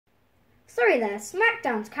Sorry there,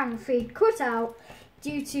 SmackDown's camera feed cut out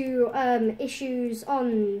due to issues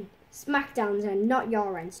on SmackDown's end, not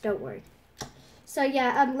your ends, don't worry. So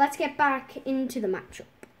yeah, let's get back into the matchup.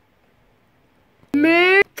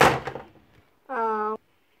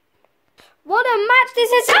 What a match this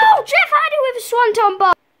is! Oh, Jeff Hardy with a swanton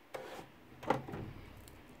bomb!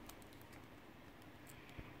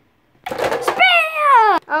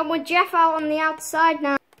 Spear! With Jeff out on the outside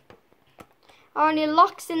now. Oh, and he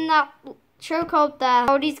locks in that chokehold there.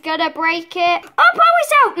 Oh, he's gonna break it. Oh,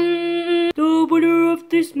 Power's out! The winner of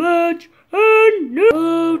this match and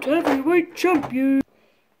World Heavyweight Champion.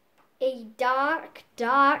 A dark,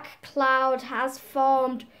 dark cloud has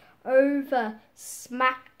formed over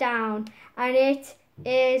SmackDown, and it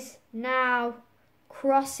is now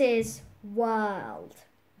Cross's world.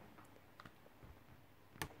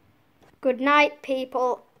 Good night,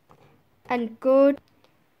 people, and good.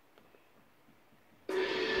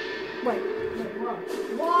 Wait, whoa.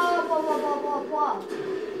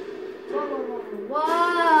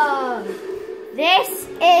 Whoa. This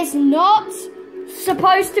is not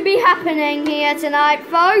supposed to be happening here tonight,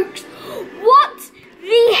 folks. What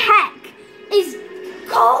the heck is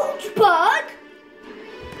Goldberg?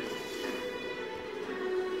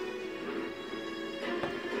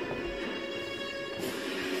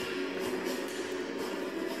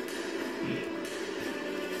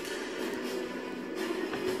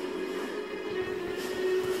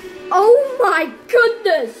 Oh my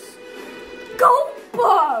goodness!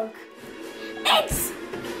 Goldberg! It's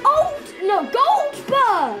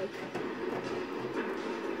Goldberg!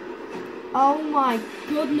 Oh my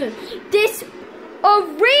goodness! This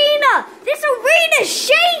arena's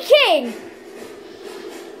shaking!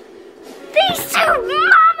 These two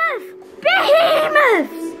mammoth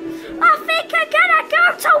behemoths! I think are gonna go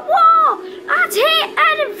to war at Hit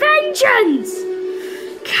and Vengeance!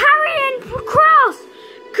 Carrying across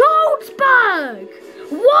Goldberg!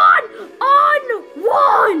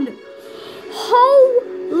 1-on-1!